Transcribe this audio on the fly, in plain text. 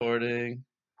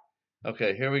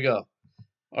Okay, here we go.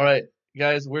 All right,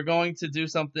 guys, we're going to do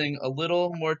something a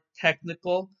little more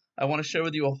technical. I want to share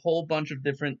with you a whole bunch of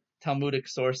different Talmudic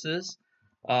sources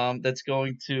that's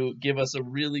going to give us a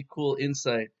really cool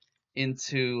insight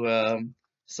into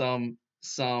some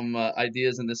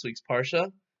ideas in this week's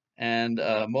parsha, and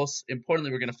most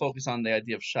importantly, we're going to focus on the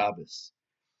idea of Shabbos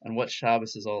and what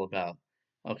Shabbos is all about.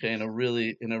 Okay, in a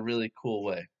really cool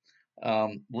way.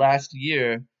 Last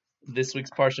year, this week's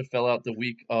parsha fell out the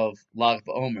week of Lag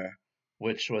BaOmer,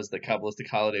 which was the Kabbalistic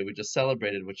holiday we just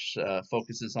celebrated, which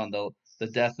focuses on the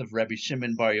death of Rebbe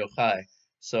Shimon Bar Yochai.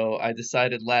 So I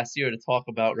decided last year to talk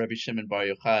about Rebbe Shimon Bar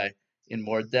Yochai in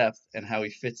more depth and how he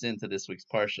fits into this week's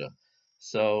parsha.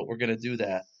 So we're going to do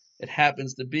that. It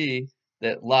happens to be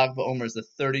that Lag BaOmer is the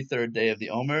 33rd day of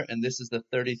the Omer, and this is the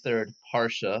 33rd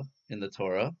parsha in the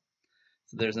Torah.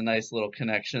 So there's a nice little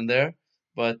connection there.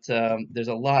 But there's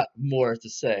a lot more to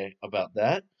say about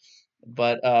that.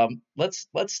 But let's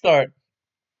start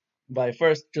by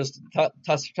first just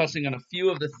touching on a few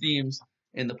of the themes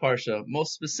in the parsha.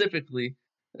 Most specifically,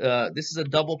 this is a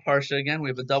double parsha again. We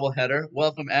have a double header.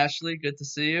 Welcome, Ashley. Good to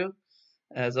see you,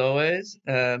 as always.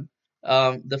 And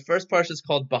the first parsha is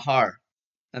called Behar,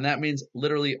 and that means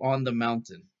literally on the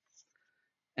mountain.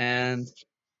 And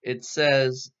it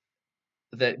says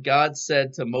that God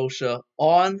said to Moshe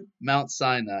on Mount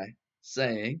Sinai,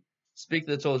 saying, "Speak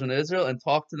to the children of Israel and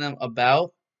talk to them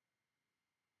about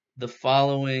the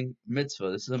following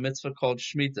mitzvah." This is a mitzvah called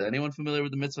Shemitah. Anyone familiar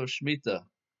with the mitzvah of Shemitah?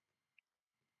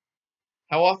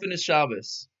 How often is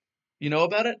Shabbos? You know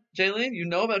about it, Jaylene? You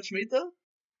know about Shemitah?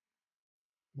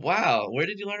 Wow, where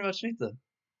did you learn about Shemitah?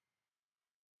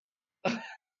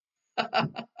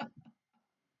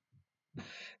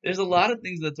 There's a lot of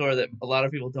things in the Torah that a lot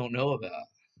of people don't know about.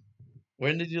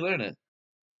 When did you learn it?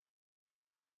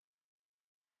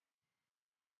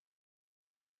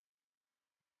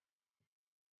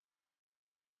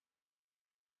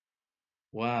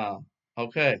 Wow.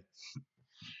 Okay.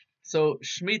 So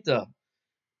Shemitah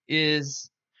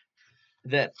is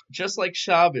that just like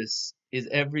Shabbos is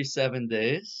every 7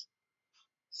 days,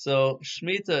 so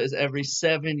Shemitah is every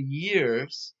 7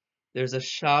 years. There's a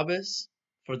Shabbos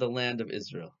for the land of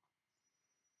Israel.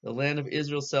 The land of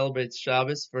Israel celebrates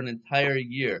Shabbos for an entire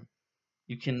year.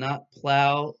 You cannot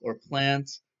plow or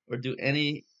plant or do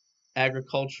any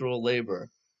agricultural labor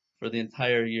for the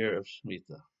entire year of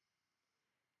Shemitah.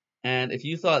 And if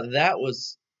you thought that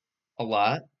was a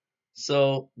lot,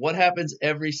 so what happens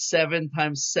every 7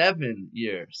 times 7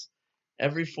 years?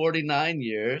 Every 49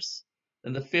 years,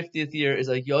 then the 50th year is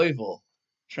a yovel,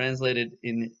 translated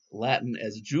in Latin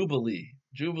as Jubilee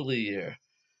year,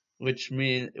 which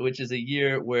is a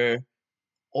year where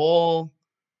all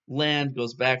land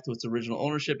goes back to its original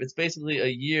ownership. It's basically a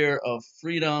year of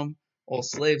freedom. All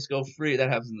slaves go free. That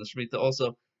happens in the Shemitah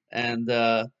also, and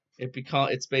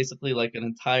it's basically like an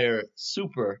entire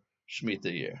super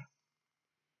Shemitah year.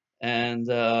 And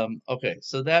okay,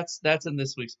 so that's in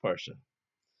this week's parsha.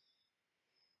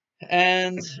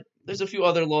 And there's a few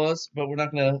other laws, but we're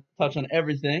not going to touch on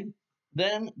everything.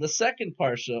 Then the second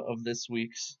parsha of this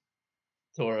week's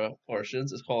Torah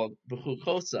portions is called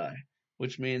Bechukosai,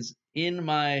 which means in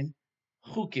my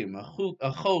chukim.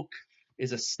 A chok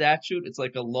is a statute. It's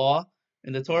like a law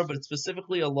in the Torah, but it's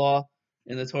specifically a law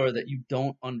in the Torah that you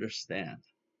don't understand.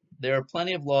 There are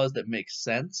plenty of laws that make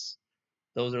sense.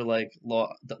 Those are like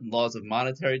laws of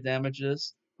monetary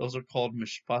damages. Those are called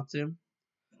mishpatim.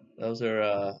 Those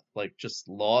are like just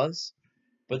laws.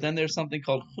 But then there's something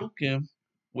called chukim,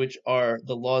 which are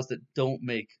the laws that don't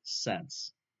make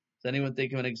sense. Does anyone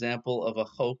think of an example of a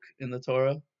chok in the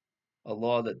Torah? A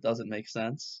law that doesn't make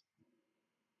sense?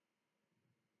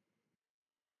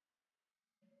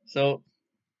 So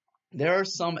there are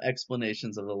some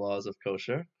explanations of the laws of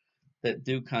kosher that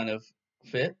do kind of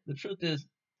fit. The truth is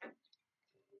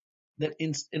that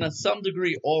in some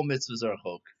degree, all mitzvahs are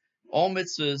chok. All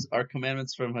mitzvahs are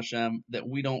commandments from Hashem that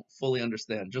we don't fully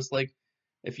understand. Just like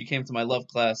if you came to my love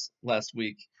class last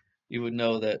week, you would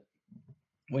know that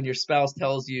when your spouse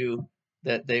tells you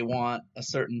that they want a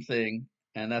certain thing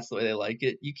and that's the way they like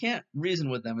it, you can't reason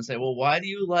with them and say, well, why do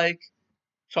you like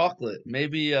chocolate?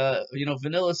 Maybe,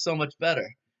 vanilla is so much better.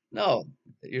 No,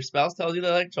 your spouse tells you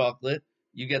they like chocolate,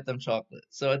 you get them chocolate.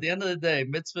 So at the end of the day,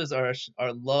 mitzvahs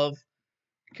are love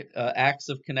acts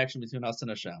of connection between us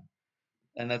and Hashem.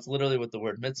 And that's literally what the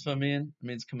word mitzvah means. It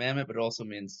means commandment, but it also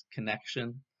means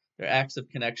connection. They're acts of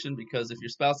connection because if your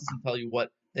spouse doesn't tell you what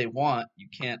they want, you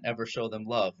can't ever show them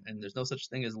love. And there's no such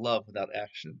thing as love without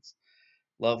actions.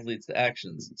 Love leads to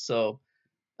actions. So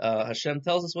Hashem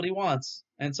tells us what he wants.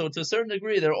 And so to a certain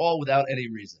degree, they're all without any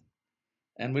reason.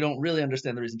 and we don't really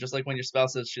understand the reason. Just like when your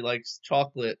spouse says she likes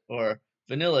chocolate or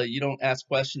vanilla, you don't ask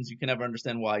questions. You can never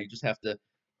understand why. You just have to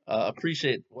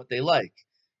appreciate what they like.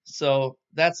 So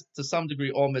that's to some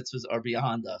degree all mitzvahs are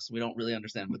beyond us. We don't really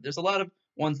understand, but there's a lot of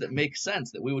ones that make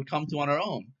sense that we would come to on our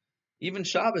own. Even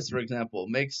Shabbos, for example,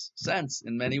 makes sense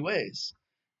in many ways.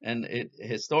 And it,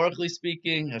 historically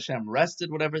speaking, Hashem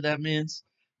rested, whatever that means.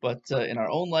 But in our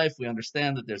own life, we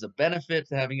understand that there's a benefit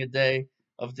to having a day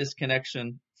of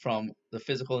disconnection from the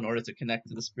physical in order to connect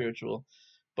to the spiritual.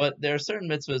 But there are certain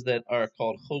mitzvahs that are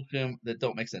called chokim that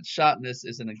don't make sense. Shatnez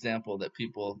is an example that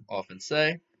people often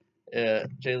say,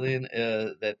 Jaylene,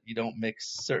 that you don't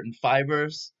mix certain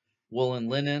fibers. Wool and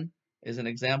linen is an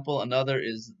example. Another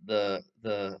is a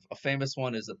famous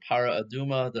one is the para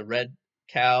aduma, the red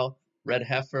cow, red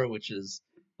heifer, which is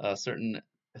a certain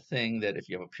thing that if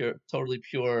you have a totally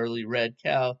purely red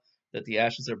cow, that the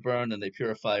ashes are burned and they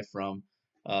purify from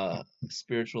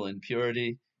spiritual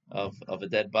impurity of a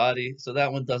dead body. So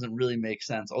that one doesn't really make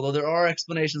sense, although there are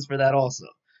explanations for that also.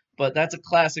 But that's a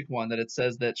classic one that it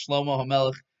says that Shlomo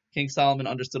HaMelech, King Solomon,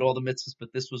 understood all the mitzvahs,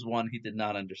 but this was one he did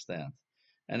not understand.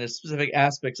 And there's specific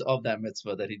aspects of that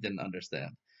mitzvah that he didn't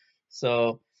understand.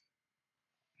 So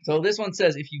this one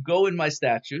says, if you go in my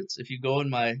statutes, if you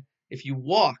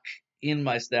walk in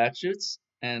my statutes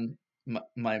and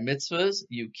my mitzvahs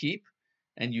you keep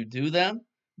and you do them,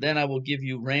 then I will give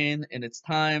you rain in its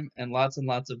time and lots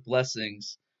of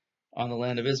blessings on the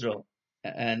land of Israel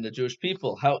and the Jewish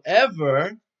people.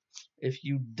 However, if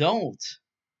you don't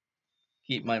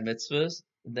keep my mitzvahs,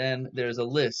 then there's a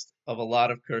list of a lot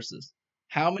of curses.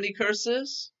 How many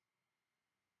curses?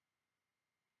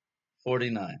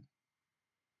 49.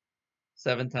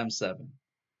 7 times 7.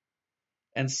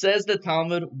 And says the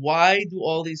Talmud, why do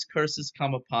all these curses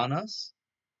come upon us?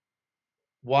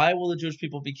 Why will the Jewish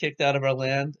people be kicked out of our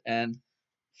land and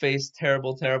face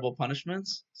terrible, terrible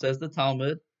punishments? Says the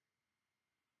Talmud,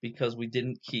 because we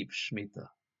didn't keep Shemitah.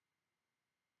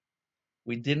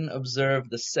 We didn't observe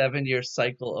the 7-year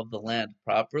cycle of the land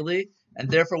properly, and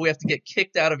therefore we have to get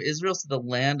kicked out of Israel so the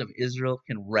land of Israel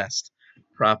can rest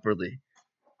properly.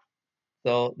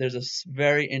 So there's a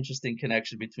very interesting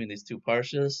connection between these two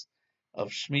parshas of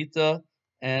Shemitah,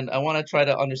 and I want to try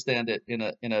to understand it in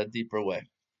a deeper way.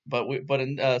 So we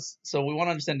want to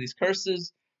understand these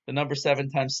curses, the number 7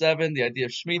 times 7, the idea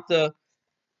of Shemitah,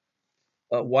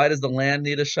 why does the land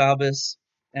need a Shabbos,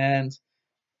 and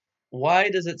why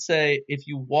does it say if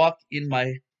you walk in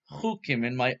my chukim,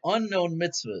 in my unknown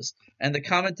mitzvahs? And the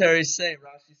commentaries say,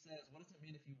 Rashi says, what does it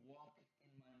mean if you walk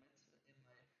in my mitzvah, in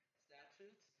my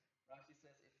statutes? Rashi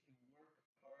says if you work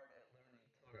hard at learning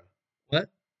Torah. What?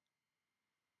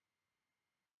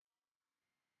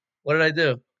 What did I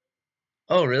do?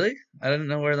 Oh, really? I didn't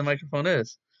know where the microphone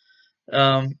is.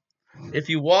 Um, if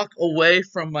you walk away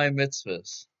from my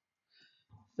mitzvahs,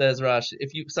 says Rashi.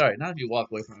 Not if you walk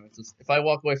away from it. If I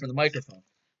walk away from the microphone,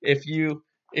 if you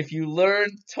learn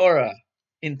Torah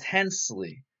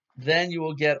intensely, then you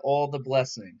will get all the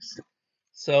blessings.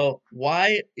 So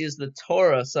why is the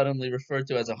Torah suddenly referred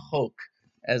to as a chok,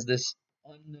 as this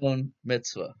unknown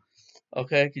mitzvah?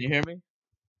 Okay, can you hear me?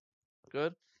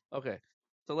 Good. Okay,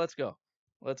 so let's go.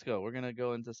 Let's go. We're gonna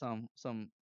go into some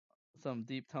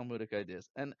deep Talmudic ideas,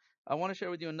 and I want to share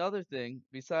with you another thing.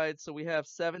 Besides, so we have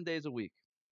 7 days a week.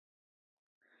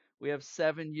 We have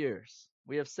 7 years.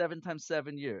 We have 7 times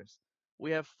 7 years.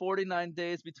 We have 49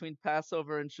 days between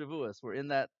Passover and Shavuos. We're in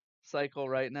that cycle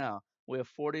right now. We have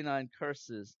 49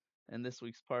 curses in this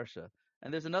week's Parsha.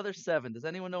 And there's another 7. Does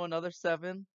anyone know another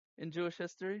 7 in Jewish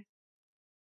history?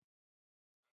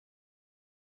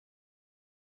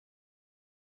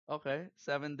 Okay,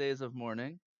 7 days of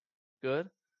mourning. Good.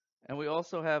 And we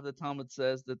also have, the Talmud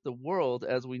says that the world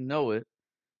as we know it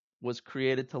was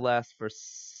created to last for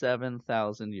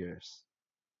 7,000 years.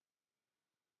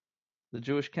 The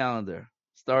Jewish calendar,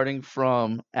 starting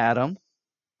from Adam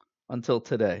until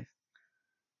today.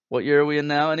 What year are we in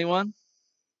now, anyone?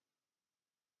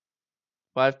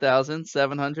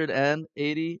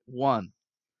 5,781.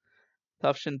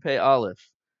 Tafshin Pei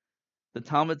Aleph. The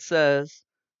Talmud says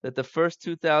that the first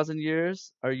 2,000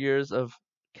 years are years of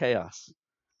chaos.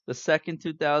 The second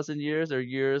 2,000 years are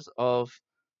years of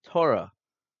Torah.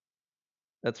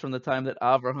 That's from the time that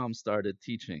Avraham started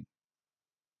teaching.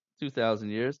 2,000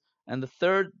 years. And the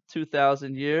third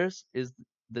 2,000 years is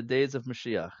the days of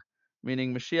Mashiach,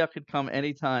 meaning Mashiach could come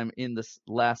anytime in the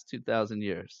last 2,000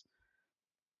 years.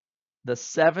 The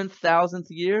 7,000th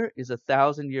year is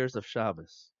 1,000 years of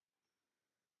Shabbos.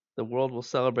 The world will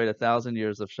celebrate 1,000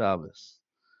 years of Shabbos.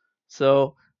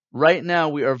 So right now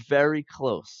we are very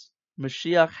close.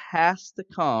 Mashiach has to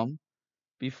come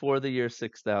before the year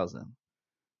 6,000.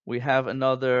 we have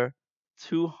another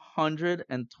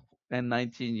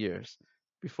 219 years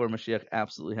before Mashiach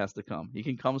absolutely has to come. He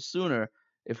can come sooner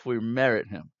if we merit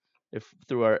him, if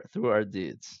through our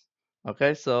deeds.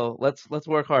 Okay, so let's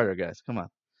work harder, guys. Come on.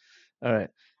 All right.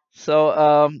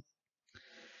 So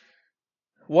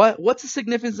what's the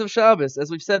significance of Shabbos?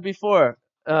 As we've said before,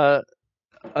 an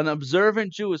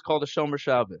observant Jew is called a Shomer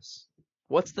Shabbos.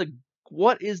 What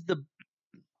is the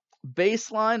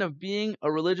baseline of being a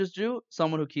religious Jew?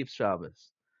 Someone who keeps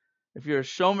Shabbos. If you're a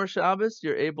Shomer Shabbos,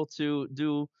 you're able to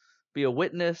be a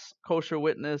witness, kosher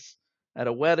witness at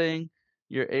a wedding.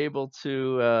 You're able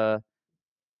to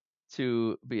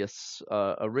be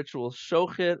a ritual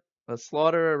shochet, a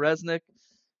slaughterer, a reznik.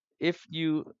 If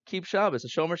you keep Shabbos, a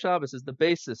Shomer Shabbos is the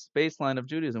baseline of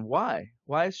Judaism. Why?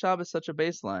 Why is Shabbos such a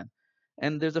baseline?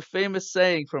 And there's a famous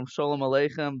saying from Sholem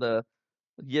Aleichem, the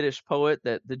Yiddish poet,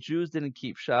 that the Jews didn't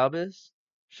keep Shabbos,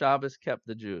 Shabbos kept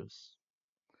the Jews.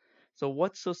 So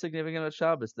what's so significant about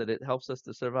Shabbos that it helps us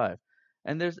to survive?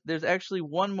 And there's actually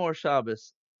one more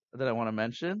Shabbos that I want to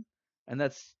mention, and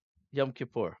that's Yom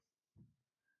Kippur.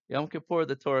 Yom Kippur,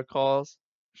 the Torah calls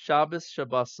Shabbos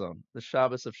Shabboson, the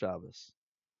Shabbos of Shabbos.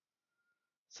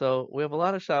 So we have a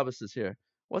lot of Shabboses here.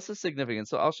 What's the significance?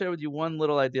 So I'll share with you one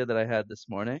little idea that I had this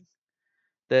morning.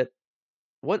 That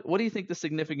what do you think the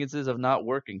significance is of not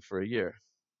working for a year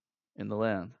in the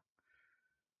land?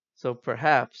 So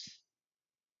perhaps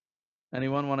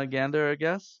anyone want to gander or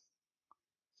guess?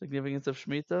 Significance of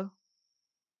Shemitah?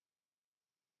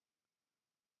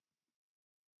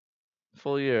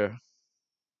 Full year.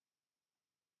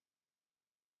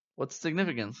 What's the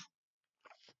significance?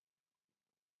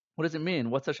 What does it mean?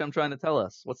 What's Hashem trying to tell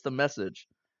us? What's the message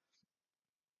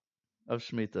of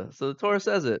Shemitah? So the Torah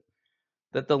says it,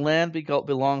 that the land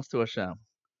belongs to Hashem.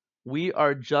 We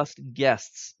are just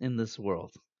guests in this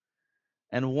world.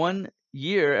 And 1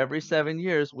 year, every 7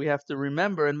 years, we have to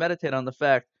remember and meditate on the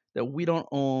fact that we don't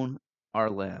own our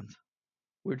land.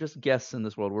 We're just guests in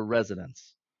this world. We're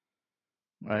residents,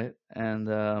 right?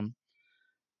 And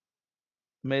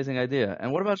amazing idea.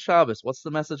 And what about Shabbos? What's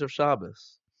the message of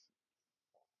Shabbos?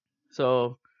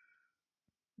 So,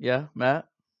 yeah, Matt,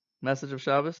 message of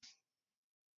Shabbos?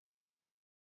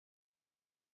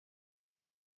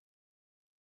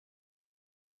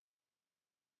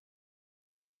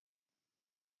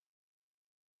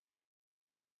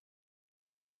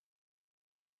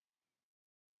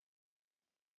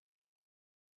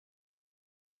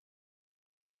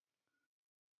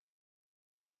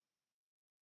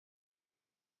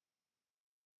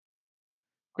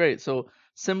 Great. So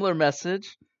similar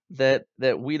message that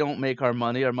we don't make our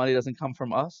money. Our money doesn't come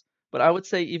from us. But I would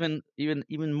say even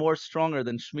more stronger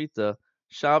than Shemitah,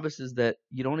 Shabbos is that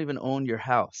you don't even own your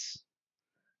house.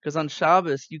 Because on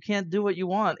Shabbos, you can't do what you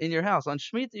want in your house. On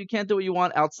Shemitah, you can't do what you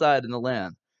want outside in the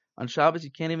land. On Shabbos,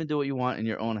 you can't even do what you want in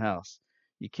your own house.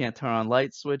 You can't turn on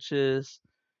light switches.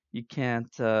 You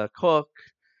can't cook.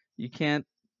 You can't,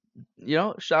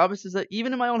 Shabbos is that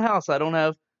even in my own house, I don't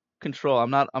have control. I'm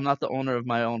not the owner of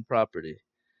my own property.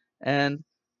 And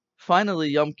finally,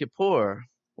 Yom Kippur,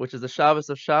 which is the Shabbos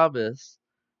of Shabbos,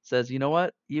 says, you know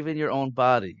what? Even your own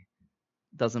body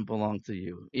doesn't belong to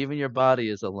you. Even your body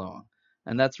is alone.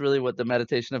 And that's really what the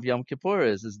meditation of Yom Kippur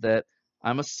is that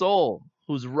I'm a soul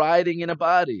who's riding in a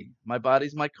body. My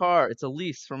body's my car. It's a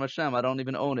lease from Hashem. I don't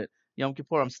even own it. Yom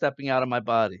Kippur, I'm stepping out of my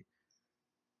body.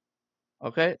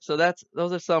 Okay, so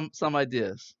those are some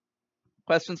ideas.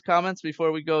 Questions, comments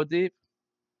before we go deep?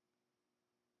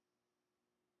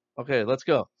 Okay, let's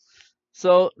go.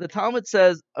 So the Talmud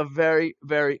says a very,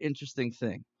 very interesting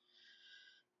thing.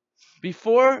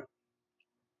 Before,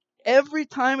 every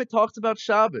time it talks about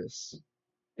Shabbos,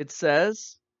 it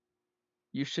says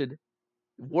you should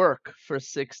work for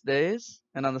 6 days,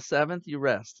 and on the 7th you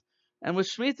rest. And with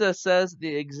Shemitah it says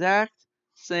the exact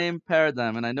same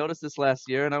paradigm. And I noticed this last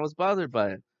year, and I was bothered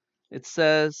by it. It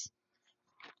says,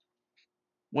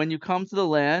 when you come to the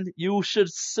land, you should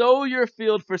sow your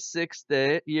field for 6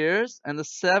 years, and the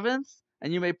 7th,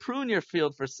 and you may prune your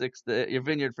field for your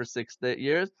vineyard for 6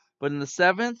 years, but in the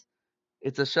 7th,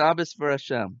 it's a Shabbos for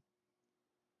Hashem.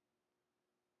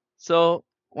 So,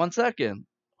 1 second.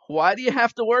 Why do you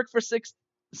have to work for six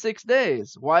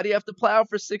days? Why do you have to plow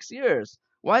for 6 years?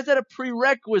 Why is that a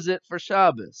prerequisite for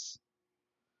Shabbos?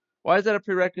 Why is that a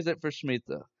prerequisite for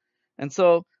Shemitah? And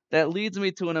so that leads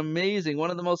me to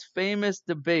one of the most famous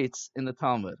debates in the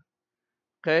Talmud.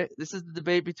 Okay, this is the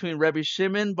debate between Rebbe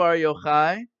Shimon bar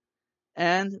Yochai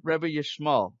and Rebbe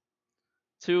Yishmael,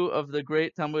 two of the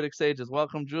great Talmudic sages.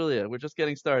 Welcome, Julia. We're just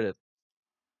getting started.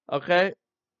 Okay,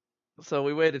 so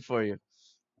we waited for you.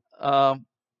 Um,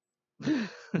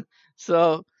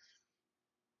 so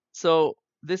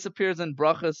this appears in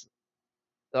Brachas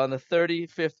on the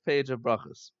 35th page of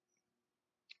Brachas.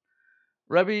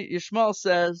 Rabbi Yishmael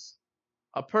says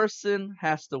a person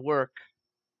has to work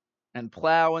and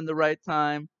plow in the right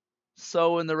time,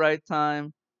 sow in the right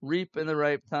time, reap in the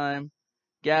right time,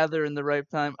 gather in the right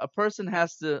time. A person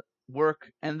has to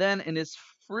work, and then in his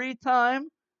free time,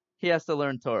 he has to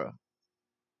learn Torah.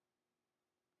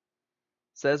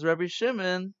 Says Rabbi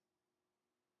Shimon,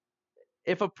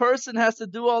 if a person has to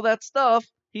do all that stuff,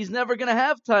 he's never going to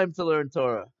have time to learn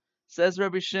Torah. Says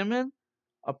Rabbi Shimon,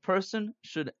 a person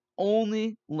should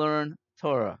only learn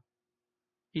Torah.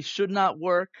 He should not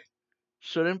work,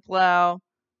 shouldn't plow,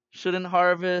 shouldn't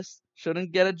harvest,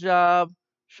 shouldn't get a job,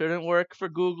 shouldn't work for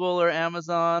Google or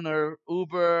Amazon or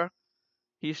Uber.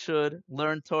 He should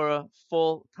learn Torah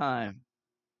full time.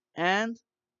 And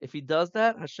if he does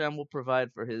that, Hashem will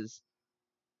provide for his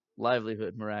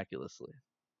livelihood miraculously.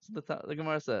 That's what the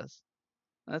Gemara says.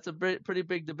 And that's a pretty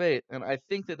big debate, and I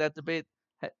think that debate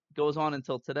goes on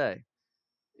until today,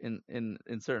 in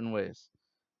certain ways.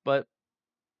 But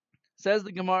says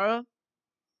the Gemara,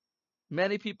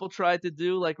 many people tried to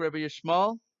do like Rebbe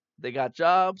Yishmael. They got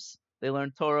jobs. They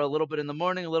learned Torah a little bit in the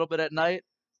morning, a little bit at night,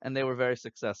 and they were very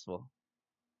successful.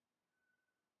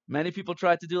 Many people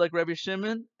tried to do like Rebbe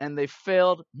Shimon, and they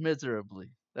failed miserably.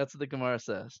 That's what the Gemara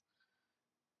says.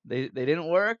 They didn't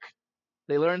work.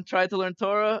 They tried to learn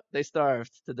Torah. They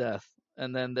starved to death,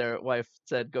 and then their wife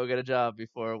said, "Go get a job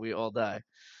before we all die."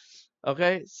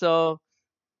 Okay, so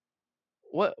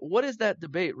what is that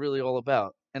debate really all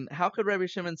about? And how could Rabbi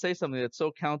Shimon say something that's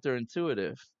so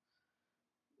counterintuitive?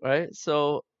 Right?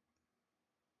 So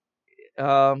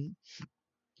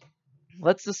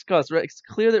let's discuss. Right? It's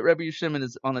clear that Rabbi Shimon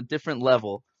is on a different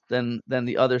level than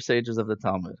the other sages of the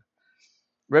Talmud.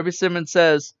 Rabbi Shimon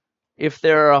says, if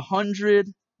there are 100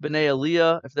 Bnei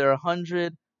Aliyah, if there are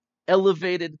 100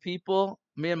 elevated people,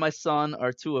 me and my son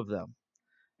are two of them.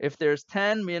 If there's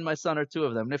 10, me and my son are two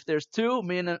of them. And if there's 2,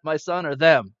 me and my son are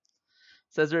them.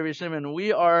 Says Rabbi Shimon,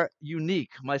 we are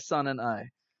unique, my son and I.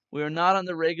 We are not on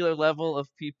the regular level of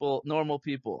people, normal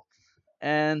people.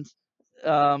 And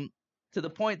to the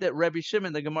point that Rabbi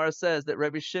Shimon, the Gemara says that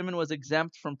Rabbi Shimon was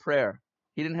exempt from prayer.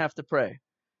 He didn't have to pray.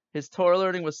 His Torah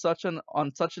learning was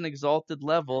on such an exalted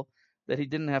level that he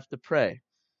didn't have to pray.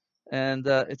 And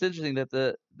it's interesting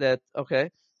okay,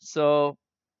 so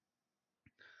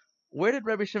where did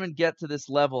Rabbi Shimon get to this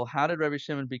level? How did Rabbi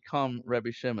Shimon become Rabbi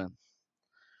Shimon?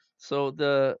 So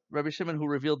the Rabbi Shimon who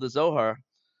revealed the Zohar,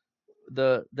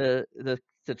 the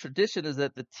tradition is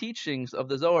that the teachings of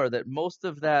the Zohar, that most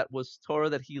of that was Torah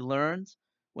that he learned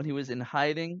when he was in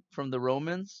hiding from the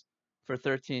Romans for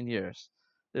 13 years.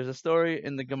 There's a story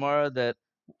in the Gemara that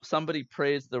somebody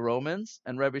praised the Romans,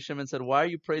 and Rabbi Shimon said, "Why are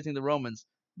you praising the Romans?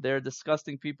 They're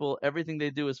disgusting people. Everything they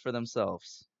do is for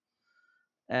themselves."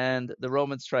 And the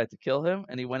Romans tried to kill him,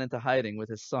 and he went into hiding with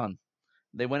his son.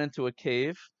 They went into a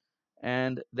cave,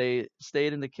 and they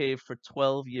stayed in the cave for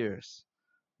 12 years,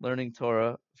 learning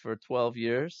Torah for 12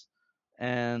 years.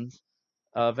 And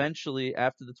eventually,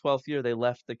 after the 12th year, they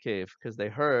left the cave because they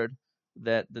heard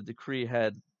that the decree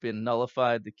had been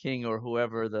nullified, the king or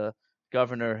whoever, the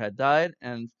governor, had died,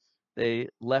 and they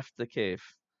left the cave.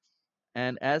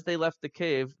 And as they left the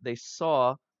cave, they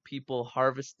saw people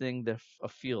harvesting a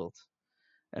field.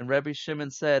 And Rabbi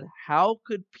Shimon said, how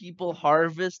could people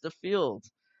harvest a field?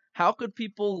 How could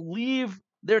people leave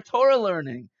their Torah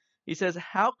learning? He says,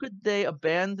 how could they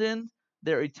abandon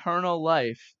their eternal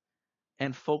life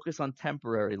and focus on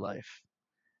temporary life?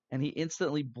 And he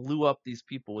instantly blew up these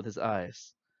people with his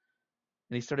eyes.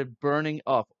 And he started burning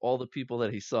up all the people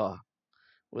that he saw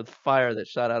with fire that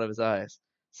shot out of his eyes.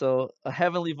 So a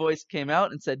heavenly voice came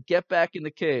out and said, get back in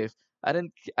the cave. I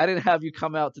didn't have you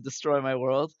come out to destroy my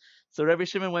world. So Rabbi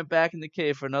Shimon went back in the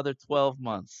cave for another 12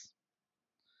 months.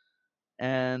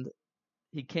 And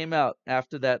he came out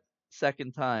after that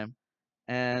second time,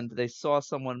 and they saw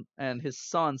someone, and his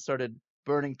son started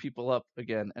burning people up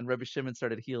again, and Rabbi Shimon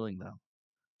started healing them.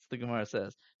 That's what the Gemara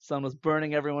says. Son was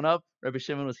burning everyone up, Rabbi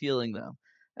Shimon was healing them.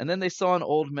 And then they saw an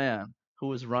old man who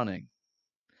was running.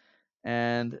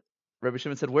 And Rabbi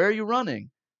Shimon said, where are you running?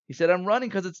 He said, I'm running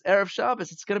because it's Erev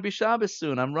Shabbos. It's going to be Shabbos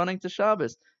soon. I'm running to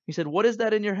Shabbos. He said, what is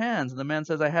that in your hands? And the man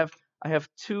says, I have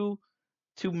two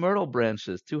myrtle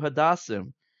branches, 2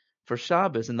 hadassim for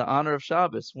Shabbos, in the honor of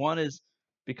Shabbos. One is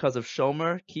because of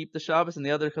Shomer, keep the Shabbos, and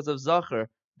the other because of Zachar,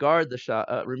 guard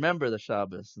the remember the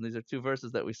Shabbos. And these are 2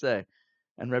 verses that we say.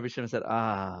 And Rabbi Shimon said,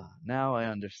 now I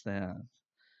understand.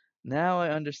 Now I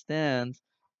understand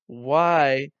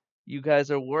why you guys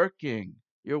are working.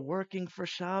 You're working for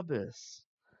Shabbos.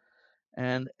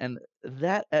 And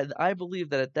I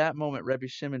believe that at that moment, Rabbi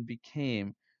Shimon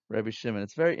became Rebbe Shimon.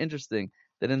 It's very interesting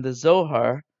that in the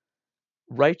Zohar,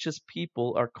 righteous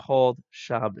people are called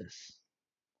Shabbos.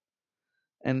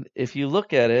 And if you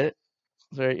look at it,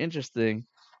 it's very interesting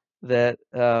that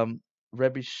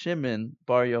Rebbe Shimon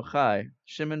Bar Yochai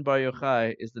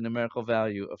is the numerical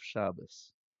value of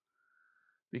Shabbos.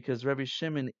 Because Rebbe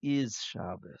Shimon is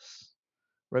Shabbos.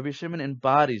 Rebbe Shimon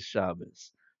embodies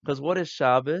Shabbos. Because what is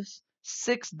Shabbos?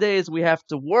 6 days we have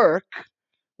to work.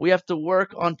 We have to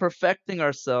work on perfecting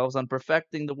ourselves, on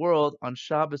perfecting the world. On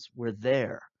Shabbos, we're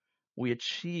there. We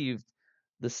achieved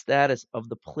the status of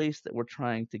the place that we're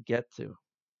trying to get to.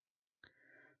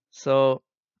 So,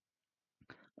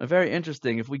 very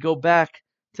interesting. If we go back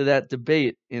to that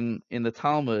debate in the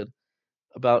Talmud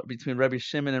about between Rebbe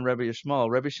Shimon and Rebbe Yishmael,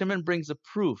 Rebbe Shimon brings a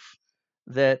proof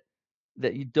that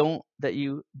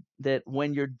that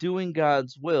when you're doing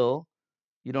God's will,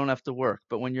 you don't have to work.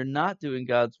 But when you're not doing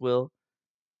God's will,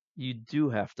 you do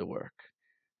have to work.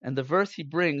 And the verse he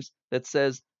brings that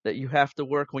says that you have to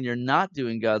work when you're not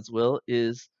doing God's will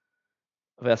is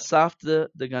V'asafta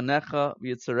deganecha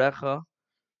v'yitzarecha,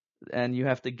 and you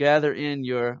have to gather in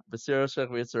your v'sirosech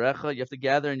v'yitzarecha, you have to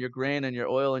gather in your grain and your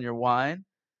oil and your wine,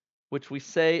 which we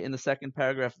say in the second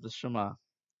paragraph of the Shema.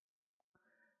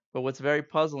 But what's very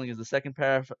puzzling is the second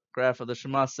paragraph of the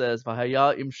Shema says,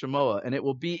 V'haya im shemoa, and it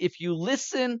will be if you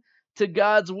listen to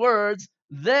God's words,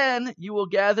 then you will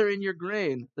gather in your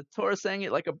grain. The Torah is saying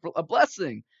it like a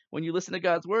blessing. When you listen to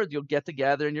God's words, you'll get to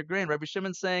gather in your grain. Rabbi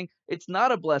Shimon's saying it's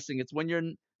not a blessing. It's when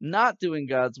you're not doing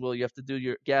God's will, you have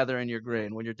to gather in your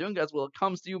grain. When you're doing God's will, it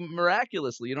comes to you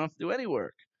miraculously. You don't have to do any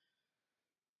work.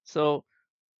 So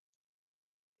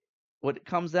what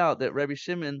comes out that Rabbi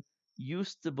Shimon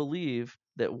used to believe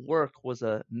that work was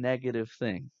a negative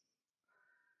thing.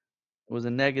 It was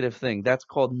a negative thing. That's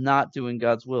called not doing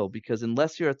God's will, because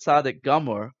unless you're a tzaddik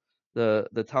gamor,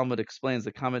 the Talmud explains,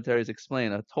 the commentaries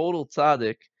explain, a total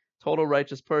tzaddik, total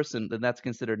righteous person, then that's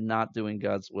considered not doing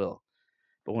God's will.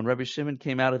 But when Rabbi Shimon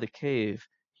came out of the cave,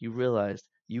 he realized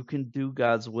you can do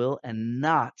God's will and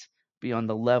not be on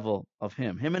the level of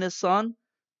him. Him and his son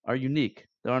are unique.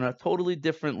 They're on a totally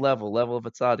different level of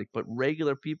a tzaddik, but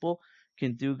regular people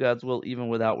can do God's will even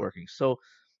without working. So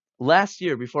last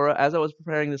year, as I was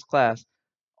preparing this class,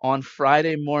 on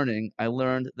Friday morning, I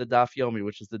learned the Daf Yomi,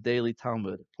 which is the daily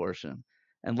Talmud portion.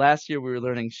 And last year we were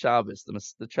learning Shabbos,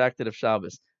 the tractate of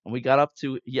Shabbos. And we got up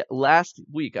to last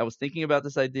week. I was thinking about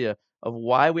this idea of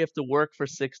why we have to work for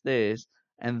 6 days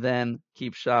and then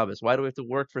keep Shabbos. Why do we have to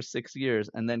work for 6 years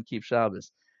and then keep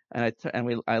Shabbos? And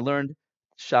I learned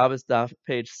Shabbos Daf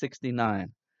page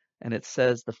 69, and it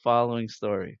says the following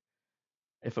story: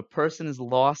 if a person is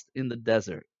lost in the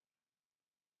desert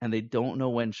and they don't know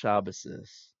when Shabbos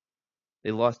is,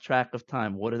 they lost track of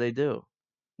time, what do?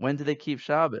 When do they keep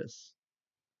Shabbos?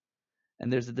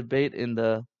 And there's a debate in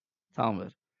the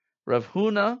Talmud. Rav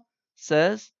Huna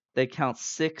says they count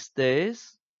 6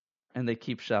 days and they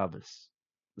keep Shabbos.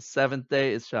 The 7th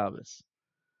day is Shabbos.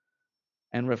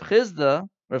 And Rav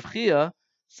Chia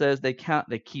says they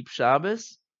keep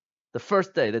Shabbos the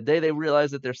first day, the day they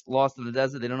realize that they're lost in the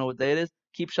desert, they don't know what day it is,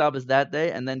 keep Shabbos that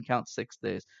day and then count 6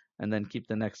 days and then keep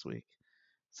the next week.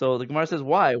 So the Gemara says,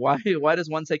 why? Why does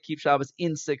one say keep Shabbos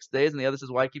in 6 days, and the other says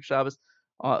why keep Shabbos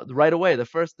right away, the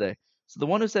first day? So the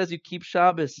one who says you keep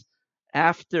Shabbos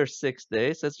after 6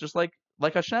 days, that's just like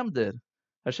Hashem did.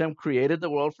 Hashem created the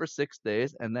world for 6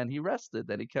 days, and then he rested.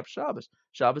 Then he kept Shabbos.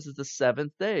 Shabbos is the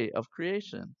 7th day of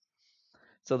creation.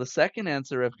 So the second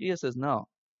answer, Rav Chia says, no.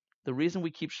 The reason we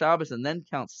keep Shabbos and then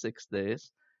count 6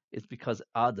 days is because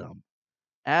Adam,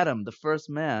 the first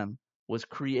man, was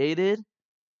created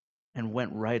and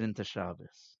went right into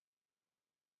Shabbos.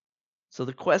 So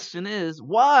the question is,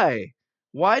 why?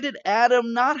 Why did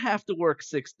Adam not have to work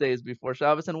 6 days before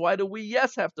Shabbos, and why do we,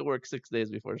 yes, have to work 6 days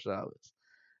before Shabbos?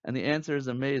 And the answer is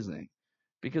amazing.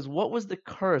 Because what was the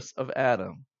curse of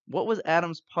Adam? What was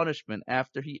Adam's punishment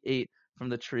after he ate from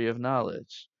the tree of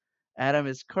knowledge? Adam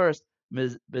is cursed.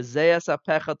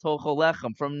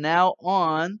 From now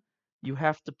on, you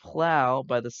have to plow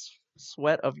by the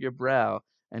sweat of your brow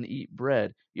and eat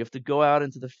bread. You have to go out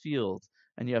into the field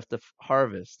and you have to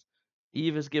harvest.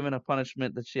 Eve is given a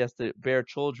punishment that she has to bear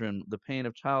children, the pain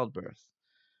of childbirth.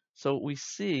 So we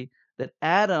see that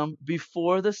Adam,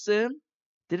 before the sin,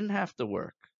 didn't have to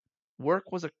work.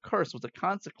 Work was a curse, was a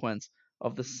consequence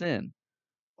of the sin.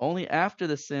 Only after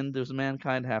the sin does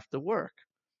mankind have to work.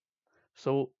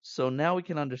 So now we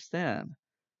can understand.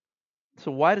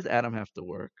 So why does Adam have to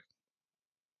work?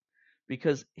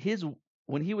 Because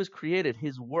when he was created,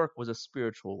 his work was a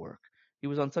spiritual work. He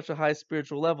was on such a high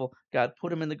spiritual level. God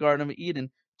put him in the Garden of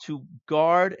Eden to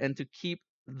guard and to keep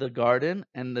the garden,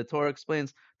 and the Torah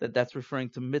explains that that's referring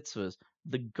to mitzvahs.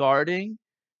 The guarding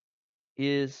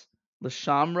is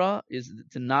l'shamra, is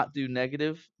to not do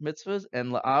negative mitzvahs,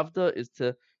 and la'avda is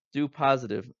to do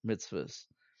positive mitzvahs.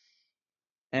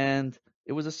 And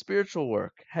it was a spiritual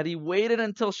work. Had he waited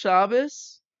until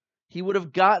Shabbos, he would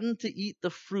have gotten to eat the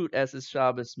fruit as his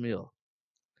Shabbos meal.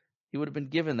 He would have been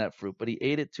given that fruit, but he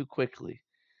ate it too quickly.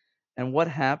 And what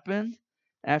happened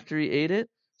after he ate it?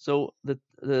 So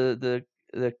the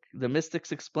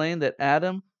mystics explain that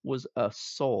Adam was a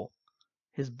soul.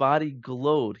 His body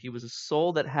glowed. He was a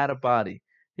soul that had a body.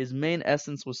 His main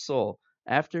essence was soul.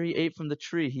 After he ate from the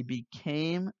tree, he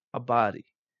became a body.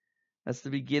 That's the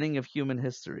beginning of human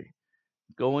history,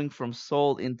 going from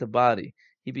soul into body.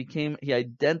 He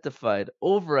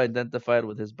over-identified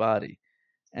with his body.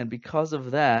 And because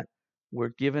of that, we're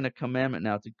given a commandment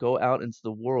now to go out into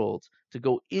the world, to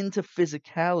go into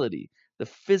physicality, the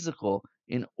physical,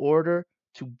 in order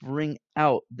to bring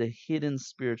out the hidden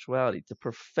spirituality, to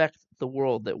perfect the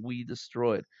world that we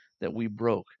destroyed, that we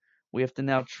broke. We have to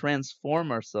now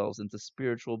transform ourselves into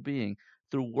spiritual being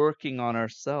through working on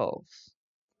ourselves.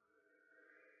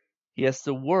 He has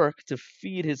to work to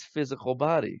feed his physical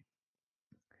body.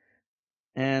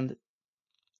 And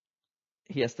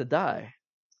he has to die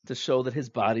to show that his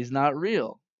body's not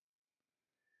real.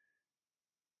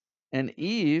 And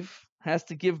Eve has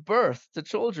to give birth to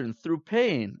children through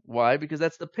pain. Why? Because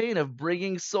that's the pain of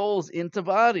bringing souls into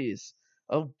bodies,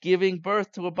 of giving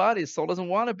birth to a body. A soul doesn't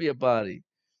want to be a body.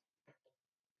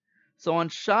 So on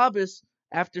Shabbos,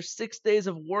 after 6 days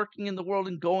of working in the world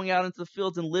and going out into the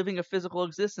fields and living a physical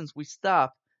existence, we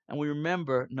stop and we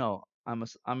remember, no, I'm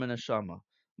an neshama.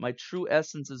 My true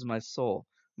essence is my soul.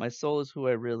 My soul is who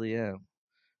I really am.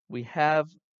 We have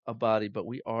a body, but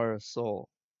we are a soul.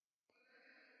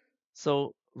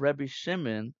 So Rebbe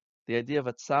Shimon, the idea of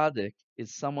a tzaddik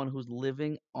is someone who's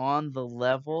living on the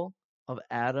level of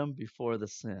Adam before the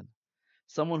sin.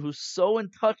 Someone who's so in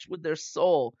touch with their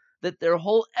soul that their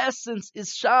whole essence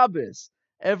is Shabbos.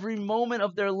 Every moment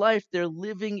of their life, they're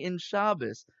living in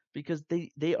Shabbos because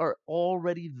they are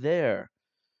already there.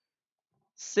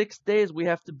 6 days we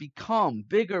have to become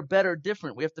bigger, better,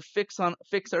 different. We have to fix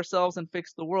ourselves and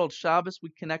fix the world. Shabbos, we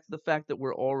connect to the fact that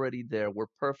we're already there. We're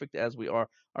perfect as we are.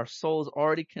 Our soul is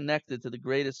already connected to the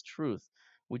greatest truth.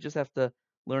 We just have to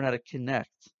learn how to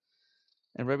connect.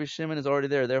 And Rebbe Shimon is already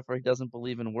there, therefore he doesn't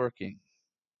believe in working.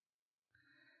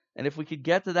 And if we could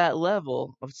get to that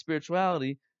level of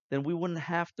spirituality, then we wouldn't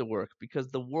have to work because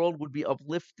the world would be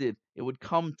uplifted. It would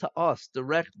come to us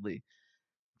directly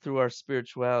through our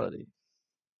spirituality.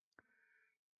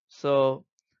 So,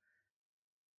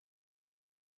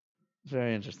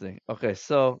 very interesting. Okay,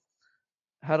 so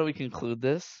how do we conclude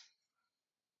this?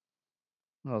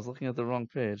 Oh, I was looking at the wrong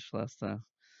page last time.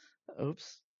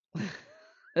 Oops.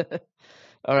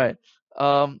 All right.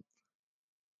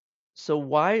 So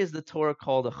why is the Torah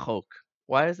called a chok?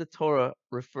 Why is the Torah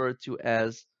referred to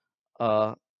as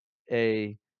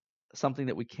a something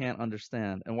that we can't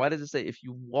understand? And why does it say if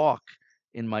you walk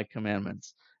in my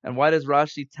commandments? And why does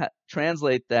Rashi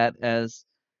translate that as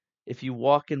if you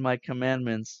walk in my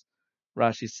commandments?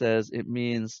 Rashi says it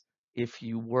means if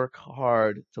you work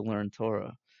hard to learn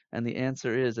Torah. And the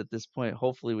answer is, at this point,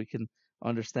 hopefully we can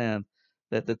understand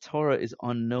that the Torah is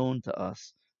unknown to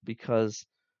us because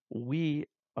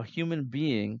a human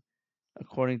being,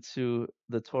 according to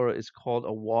the Torah, is called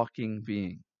a walking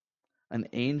being. An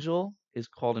angel is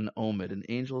called an omid. An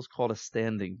angel is called a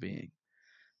standing being.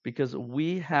 Because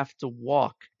we have to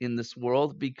walk in this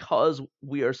world because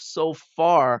we are so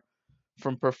far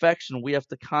from perfection, we have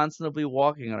to constantly be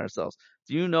walking on ourselves.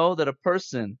 Do you know that a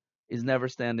person is never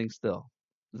standing still?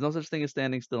 There's no such thing as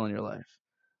standing still in your life.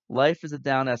 Life is a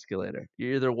down escalator.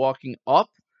 You're either walking up,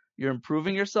 you're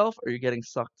improving yourself, or you're getting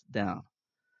sucked down.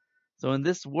 So in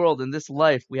this world, in this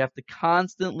life, we have to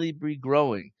constantly be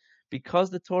growing.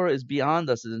 Because the Torah is beyond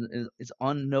us, is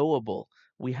unknowable,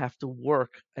 we have to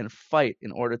work and fight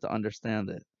in order to understand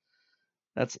it.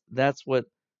 That's what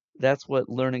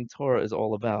learning Torah is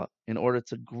all about. In order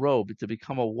to grow, to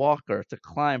become a walker, to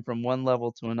climb from one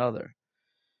level to another.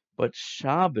 But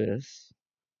Shabbos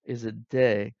is a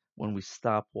day when we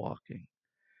stop walking.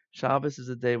 Shabbos is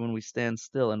a day when we stand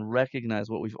still and recognize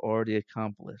what we've already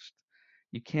accomplished.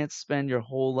 You can't spend your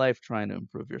whole life trying to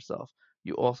improve yourself.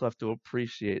 You also have to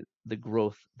appreciate the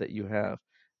growth that you have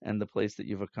and the place that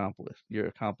you've accomplished, your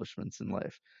accomplishments in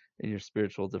life, in your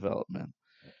spiritual development.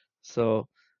 So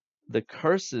the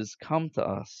curses come to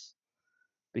us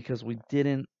because we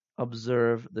didn't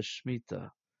observe the Shemitah.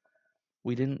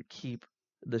 We didn't keep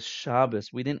the Shabbos.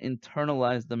 We didn't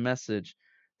internalize the message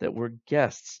that we're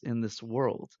guests in this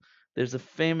world. There's a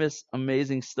famous,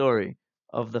 amazing story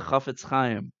of the Chafetz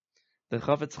Chaim. The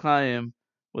Chafetz Chaim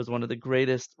was one of the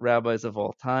greatest rabbis of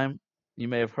all time. You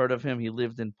may have heard of him. He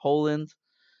lived in Poland,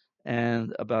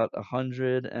 and about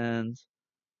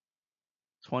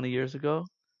 120 years ago,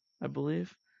 I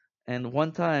believe. And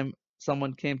one time,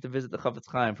 someone came to visit the Chafetz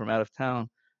Chaim from out of town,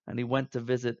 and he went to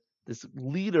visit this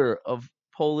leader of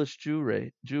Polish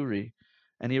Jewry.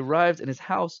 And he arrived, and his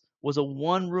house was a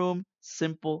one-room,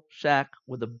 simple shack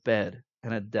with a bed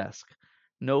and a desk,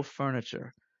 no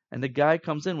furniture. And the guy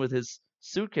comes in with his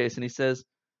suitcase, and he says,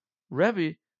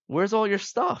 "Rebbe, where's all your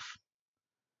stuff?"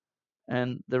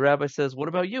 And the rabbi says, "What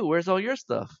about you? Where's all your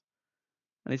stuff?"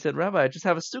 And he said, "Rabbi, I just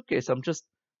have a suitcase. I'm just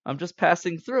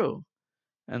passing through."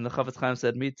 And the Chafetz Chaim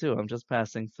said, "Me too. I'm just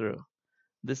passing through.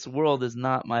 This world is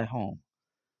not my home.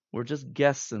 We're just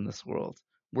guests in this world.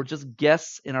 We're just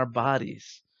guests in our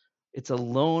bodies. It's a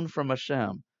loan from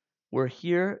Hashem. We're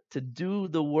here to do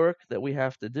the work that we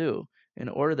have to do in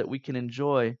order that we can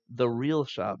enjoy the real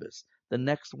Shabbos. The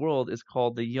next world is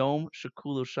called the Yom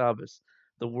Shekulu Shabbos,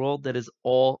 the world that is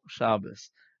all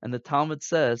Shabbos. And the Talmud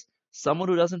says, someone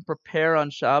who doesn't prepare on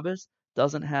Shabbos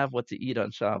doesn't have what to eat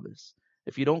on Shabbos.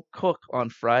 If you don't cook on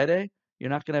Friday, you're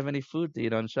not going to have any food to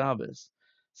eat on Shabbos.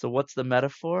 So what's the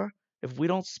metaphor? If we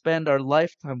don't spend our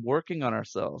lifetime working on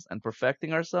ourselves and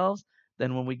perfecting ourselves,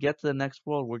 then when we get to the next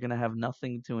world, we're going to have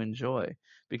nothing to enjoy,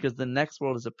 because the next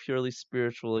world is a purely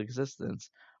spiritual existence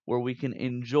where we can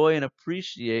enjoy and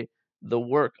appreciate the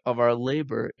work of our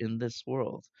labor in this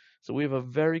world. So we have a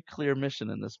very clear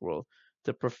mission in this world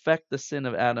to perfect the sin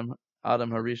of Adam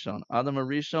Harishon. Adam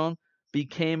Harishon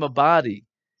became a body.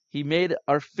 He made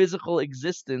our physical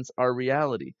existence our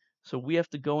reality. So we have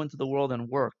to go into the world and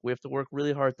work. We have to work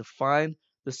really hard to find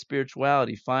the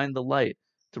spirituality, find the light,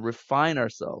 to refine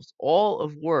ourselves. All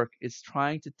of work is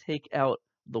trying to take out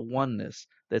the oneness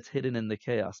that's hidden in the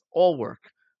chaos. All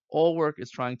work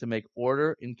is trying to make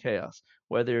order in chaos.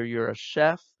 Whether you're a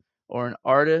chef or an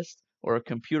artist or a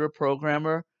computer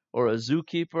programmer or a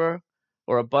zookeeper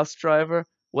or a bus driver,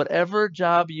 whatever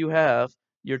job you have,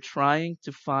 you're trying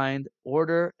to find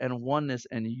order and oneness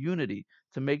and unity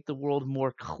to make the world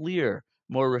more clear,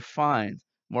 more refined,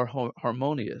 more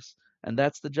harmonious. And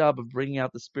that's the job of bringing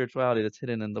out the spirituality that's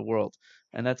hidden in the world.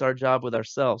 And that's our job with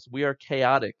ourselves. We are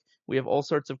chaotic. We have all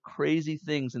sorts of crazy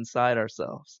things inside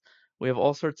ourselves. We have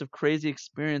all sorts of crazy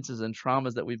experiences and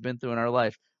traumas that we've been through in our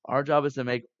life. Our job is to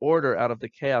make order out of the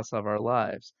chaos of our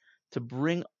lives, to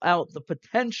bring out the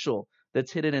potential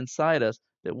that's hidden inside us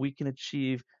that we can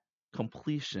achieve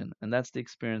completion. And that's the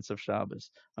experience of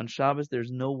Shabbos. On Shabbos, there's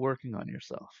no working on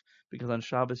yourself, because on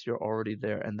Shabbos, you're already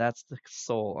there. And that's the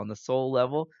soul. On the soul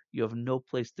level, you have no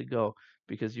place to go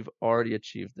because you've already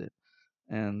achieved it.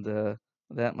 And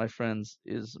that, my friends,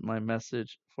 is my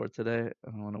message for today.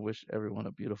 I want to wish everyone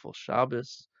a beautiful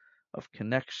Shabbos of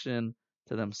connection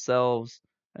to themselves.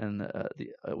 And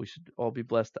we should all be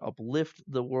blessed to uplift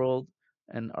the world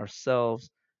and ourselves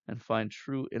and find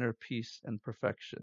true inner peace and perfection.